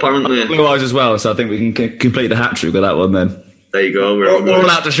 Apparently, blue eyes as well. So I think we can complete the hat trick with that one then. There you go. We're all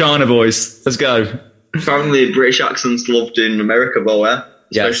out to China, boys. Let's go. Apparently, British accents loved in America, though,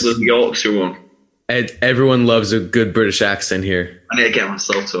 especially the Yorkshire one. Everyone loves a good British accent here. I need to get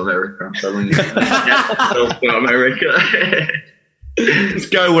myself to America. I'm telling you, get myself to America.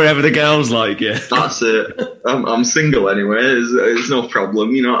 Just go wherever the girls like you. That's it. I'm single anyway. It's no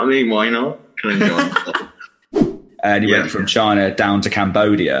problem. You know what I mean? Why not? Can enjoy myself. And you went from China down to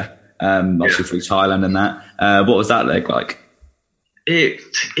Cambodia, obviously through Thailand and that. What was that like?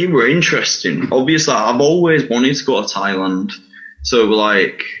 It were interesting. Obviously, I've always wanted to go to Thailand. So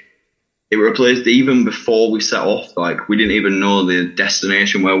like, it were a place that even before we set off, like we didn't even know the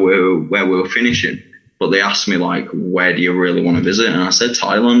destination where we were finishing. But they asked me like, where do you really want to visit? And I said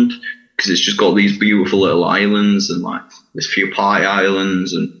Thailand, because it's just got these beautiful little islands and like there's a few party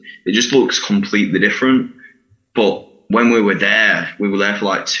islands, and it just looks completely different. But when we were there for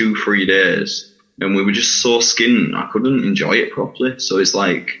like 2-3 days. And we were just so skinned, I couldn't enjoy it properly. So it's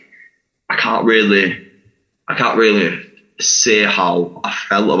like, I can't really say how I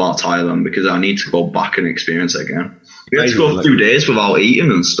felt about Thailand, because I need to go back and experience it again. We had to go 2 days without eating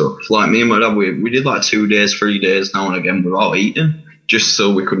and stuff. Like me and my dad, we did like 2 days, 3 days now and again without eating, just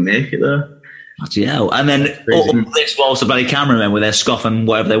so we could make it there. Bloody hell. And then all this whilst the bloody cameramen were there scoffing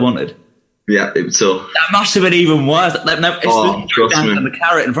whatever they wanted. Yeah, it was tough. That must have been even worse. Trust me. The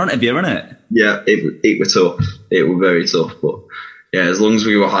carrot in front of you, isn't it? Yeah, it was tough. It was very tough. But yeah, as long as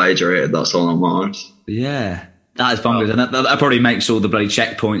we were hydrated, that's all that matters. Yeah, that is bonkers. And that probably makes all the bloody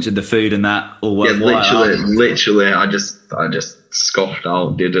checkpoints and the food and that all worthwhile. Yeah, literally, I just scoffed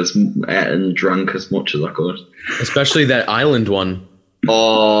out, ate and drank as much as I could. Especially that island one.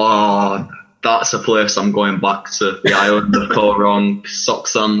 Oh, that's a place I'm going back to. The island of Koh Rong,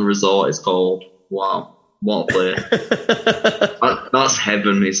 Soksan Resort is called. Wow, what a place. That's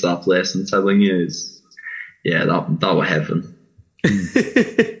heaven, is that place, I'm telling you. That were heaven.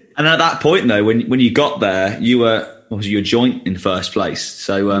 And at that point, though, when you got there, you were joint in first place.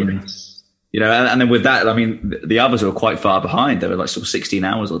 So, yes. You know, and then with that, I mean, the others were quite far behind. They were like sort of 16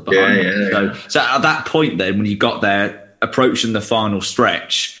 hours behind. Yeah. So at that point, then, when you got there, approaching the final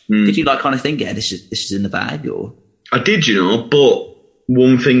stretch, did you like kind of think, yeah, this is in the bag, or? I did, you know, but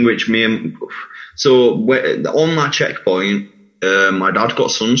one thing which on that checkpoint, my dad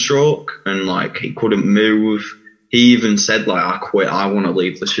got sunstroke and like he couldn't move. He even said like, I quit, I want to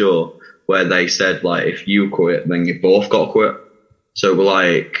leave the show, where they said like, if you quit, then you both got to quit.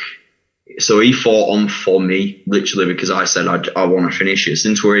 So he fought on for me, literally, because I said I want to finish it.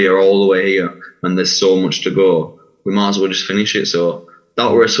 Since we're here all the way here and there's so much to go, we might as well just finish it. So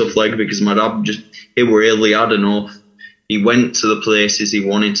that were a tough leg, because my dad he really had enough. He went to the places he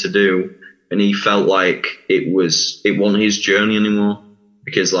wanted to do, and he felt like it wasn't his journey anymore,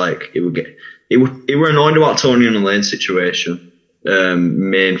 because like he were annoyed about Tony and Elaine's situation.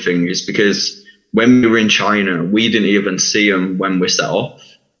 Main thing is because when we were in China, we didn't even see them when we set off,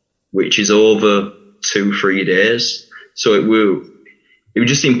 which is over 2-3 days. So it was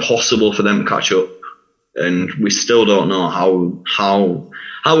just impossible for them to catch up. And we still don't know how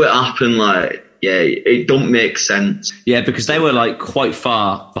it happened. Like, yeah, it don't make sense. Yeah, because they were like quite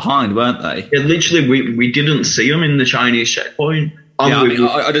far behind, weren't they? Yeah, literally, we didn't see them in the Chinese checkpoint. Yeah,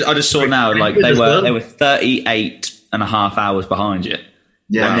 I just saw now, like they were 38 and a half hours behind you.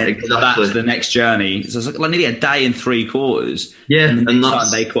 Yeah, and exactly. That's the next journey. So it's like nearly a day and 3/4. Yeah, and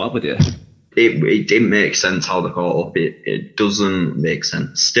that's they caught up with you. It didn't make sense how they caught up. It doesn't make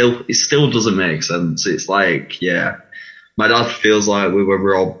sense. It still doesn't make sense. It's like, yeah, my dad feels like we were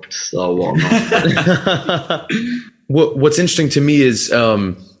robbed or whatnot. What's interesting to me is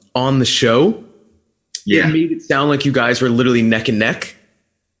on the show, yeah, it made it sound like you guys were literally neck and neck,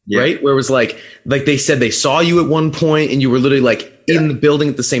 right? Where it was like they said they saw you at one point and you were literally like in the building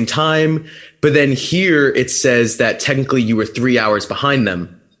at the same time. But then here it says that technically you were 3 hours behind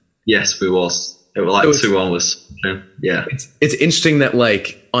them. Yes, we was. It was like 2 hours. Yeah. It's interesting that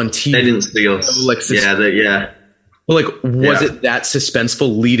like on TV they didn't see us. Like, well, like, was it that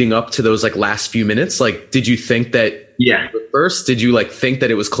suspenseful leading up to those like last few minutes? Like, did you think that? Yeah. First, did you like think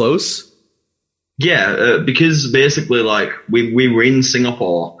that it was close? Yeah, because basically, like we were in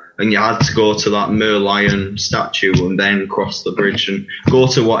Singapore, and you had to go to that Merlion statue and then cross the bridge and go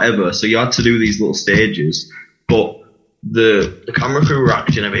to whatever. So you had to do these little stages, but the camera crew were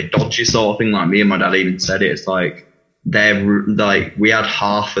acting a bit dodgy, sort of thing. Like me and my dad even said it. It's like we had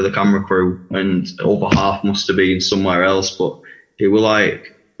half of the camera crew, and over half must have been somewhere else. But it were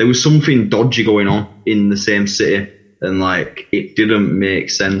like there was something dodgy going on in the same city, and like it didn't make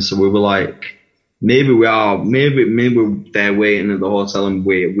sense. So we were like, maybe we're there waiting at the hotel, and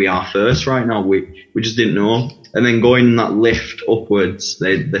we are first right now. We just didn't know. And then going in that lift upwards,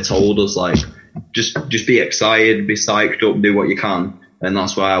 they told us like, just be excited, be psyched up, do what you can. And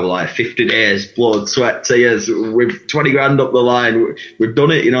that's why I was like, 50 days, blood, sweat, tears, with 20 grand up the line, we've done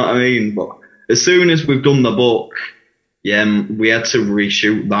it, you know what I mean? But as soon as we've done the book, yeah, we had to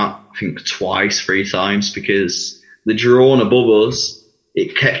reshoot that, I think 3 times, because the drone above us,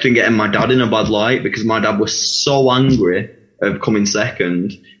 it kept on getting my dad in a bad light, because my dad was so angry of coming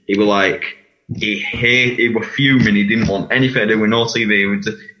second. He was like, he was fuming, he didn't want anything to do with no TV, he would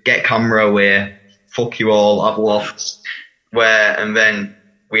get camera away, fuck you all, I've lost. And then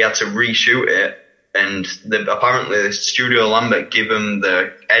we had to reshoot it, and apparently the Studio Lambert gave him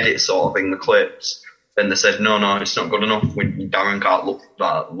the edit sort of thing, the clips, and they said, no, it's not good enough. Darren can't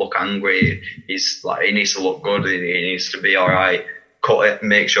look angry. He's like, he needs to look good. He needs to be all right. Cut it,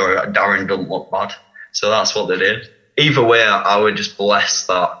 make sure Darren doesn't look bad. So that's what they did. Either way, I was just blessed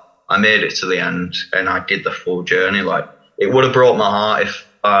that I made it to the end and I did the full journey. Like, it would have broke my heart if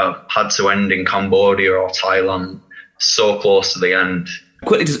I had to end in Cambodia or Thailand. So close to the end.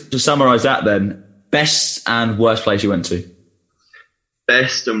 Quickly to summarise that then, best and worst place you went to?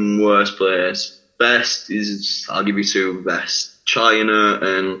 Best and worst place. Best is, I'll give you two best. China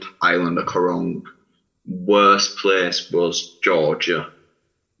and Island of Korong. Worst place was Georgia.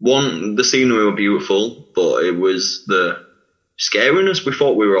 The scenery were beautiful, but it was the scariness. We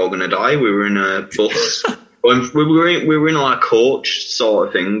thought we were all going to die. We were in a bus. we were in like a coach sort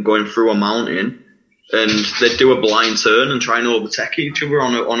of thing, going through a mountain. And they'd do a blind turn and try and overtake each other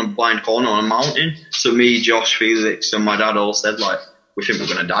on a blind corner on a mountain. So me, Josh, Felix, and my dad all said, like, we think we're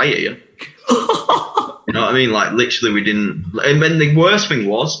going to die here. You know what I mean? Like, literally, we didn't. And then the worst thing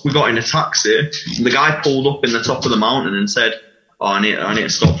was, we got in a taxi, and the guy pulled up in the top of the mountain and said, oh, I need to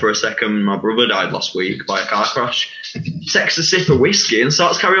stop for a second. My brother died last week by a car crash. Takes a sip of whiskey and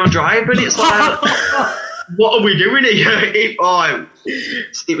starts carrying on driving. It's like, what are we doing here?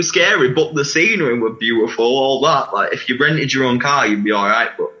 It was scary, but the scenery was beautiful, all that. Like, if you rented your own car, you'd be all right,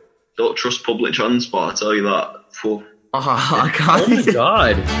 but don't trust public transport, I tell you that. I can't. Oh, my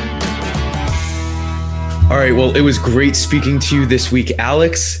God. All right, well, it was great speaking to you this week,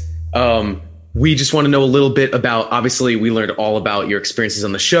 Alex. We just want to know a little bit about, obviously, we learned all about your experiences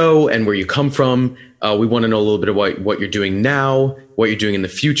on the show and where you come from. We want to know a little bit about what you're doing now, what you're doing in the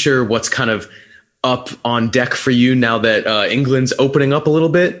future, what's kind of up on deck for you now that England's opening up a little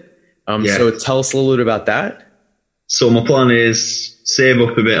bit. So tell us a little bit about that. So my plan is save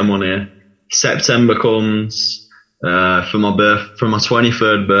up a bit of money. September comes for my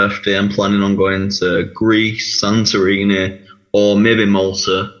 23rd birthday. I'm planning on going to Greece, Santorini, or maybe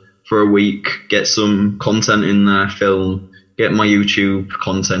Malta for a week. Get some content in there, film, get my YouTube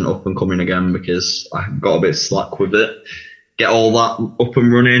content up and coming again because I got a bit slack with it. Get all that up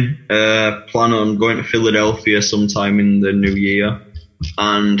and running. Plan on going to Philadelphia sometime in the new year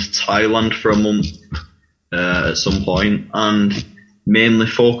and Thailand for a month at some point, and mainly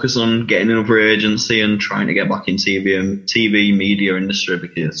focus on getting another agency and trying to get back in TV media industry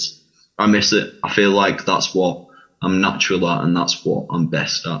because I miss it. I feel like that's what I'm natural at and that's what I'm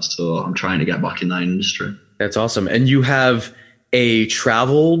best at. So I'm trying to get back in that industry. That's awesome. And you have a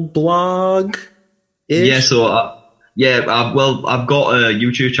travel blog? Yeah, so I've got a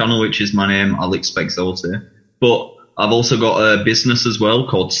YouTube channel, which is my name, Alex Speck-Zolte, but I've also got a business as well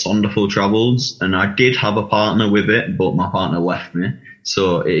called Sonderful Travels, and I did have a partner with it, but my partner left me,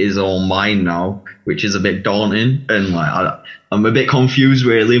 so it is all mine now, which is a bit daunting, and like I'm a bit confused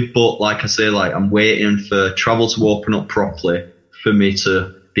really, but like I say, like I'm waiting for travel to open up properly for me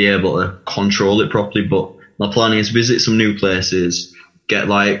to be able to control it properly. But my plan is visit some new places, go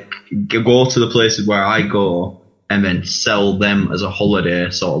to the places where I go, and then sell them as a holiday,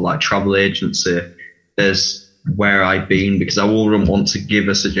 sort of like travel agency. There's where I've been, because I wouldn't want to give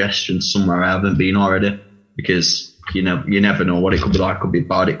a suggestion somewhere I haven't been already, because you never know what it could be like. It could be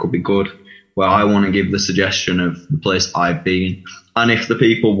bad, it could be good. Where I want to give the suggestion of the place I've been, and if the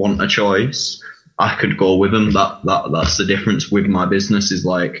people want a choice, I could go with them. That's the difference with my business, is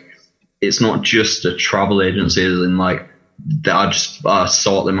like, it's not just a travel agency, as in like I just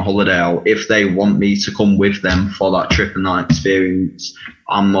sort them a holiday out. If they want me to come with them for that trip and that experience,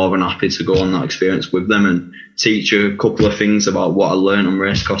 I'm more than happy to go on that experience with them and teach a couple of things about what I learned on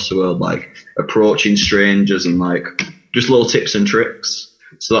Race Across the World, like approaching strangers and like just little tips and tricks.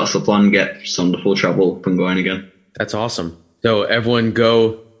 So that's the plan, get Sonderful Travel up and going again. That's awesome. So everyone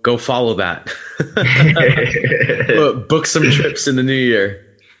go follow that. Book some trips in the new year.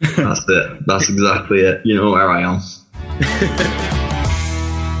 That's it. That's exactly it. You know where I am.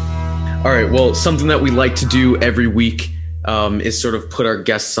 All right. Well, something that we like to do every week is sort of put our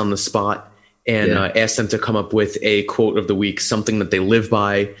guests on the spot and ask them to come up with a quote of the week, something that they live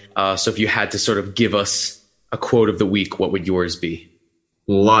by. So if you had to sort of give us a quote of the week, what would yours be?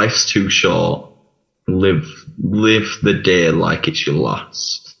 Life's too short. Live the day like it's your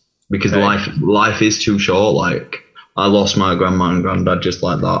last. Because life is too short. Like, I lost my grandma and granddad just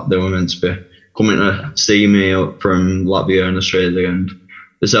like that. They were meant to be coming to see me up from Latvia and Australia, and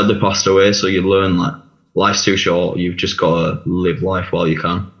they said they passed away. So you learn that life's too short. You've just got to live life while you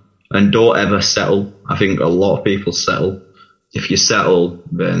can, and don't ever settle. I think a lot of people settle. If you settle,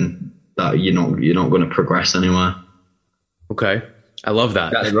 then that you're not going to progress anywhere. Okay, I love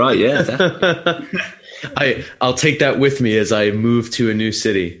that. That's right. Yeah. I'll take that with me as I move to a new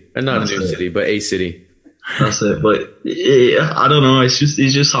city, or not a new city, but a city. That's it. But I don't know. It's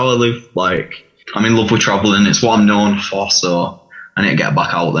just how I live. Like, I'm in love with traveling. It's what I'm known for. So I need to get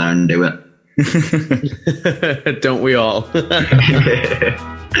back out there and do it. Don't we all?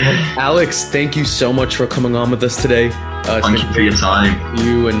 Alex, thank you so much for coming on with us today. Thank you for your time.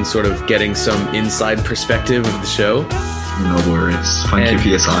 You and sort of getting some inside perspective of the show. No worries. Thank you for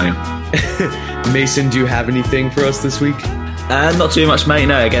your time. Mason, do you have anything for us this week? Not too much, mate.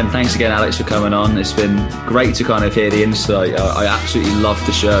 No, again, thanks again, Alex, for coming on. It's been great to kind of hear the insight. I absolutely love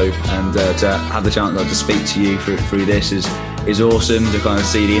the show, and to have the chance to speak to you through this is awesome, to kind of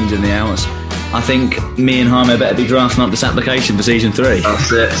see the ins and the outs. I think me and Jaime better be drafting up this application for season 3.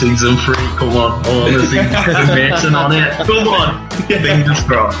 That's it, season 3. Come on, I want to see Mason on it. Come on, fingers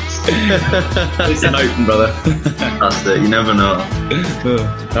crossed. It's an open, brother. That's it. You never know.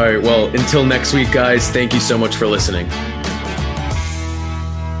 All right. Well, until next week, guys. Thank you so much for listening.